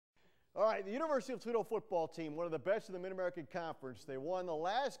All right, the University of Toledo football team, one of the best in the Mid-American Conference. They won the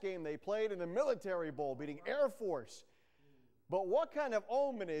last game they played in the Military Bowl, beating Air Force. But what kind of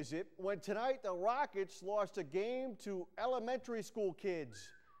omen is it when tonight the Rockets lost a game to elementary school kids?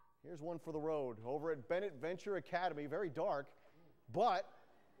 Here's one for the road over at Bennett Venture Academy. Very dark, but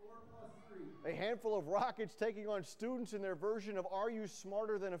a handful of Rockets taking on students in their version of Are You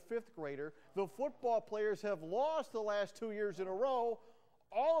Smarter Than a Fifth Grader? The football players have lost the last 2 years in a row.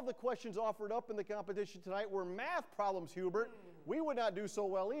 All of the questions offered up in the competition tonight were math problems, Hubert. We would not do so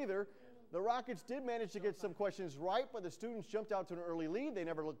well either. The Rockets did manage to get some questions right, but the students jumped out to an early lead. They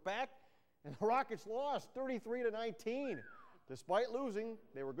never looked back, and the Rockets lost 33-19. Despite losing,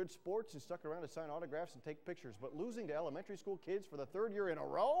 they were good sports and stuck around to sign autographs and take pictures. But losing to elementary school kids for the third year in a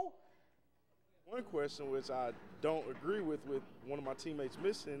row? One question which I don't agree with one of my teammates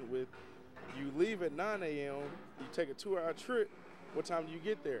missing, with you leave at 9 a.m., you take a 2-hour trip, what time do you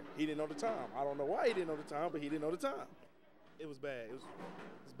get there? He didn't know the time. I don't know why he didn't know the time, but he didn't know the time. It was bad. It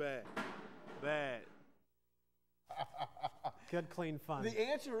was bad. Bad. Good, clean fun. The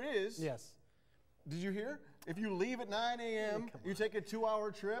answer is yes. Did you hear? If you leave at 9 a.m., you take a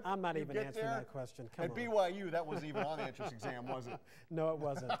 2-hour trip. I'm not even answering that question. Come on. At BYU, that wasn't even on the entrance exam, was it? No, it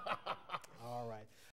wasn't. All right.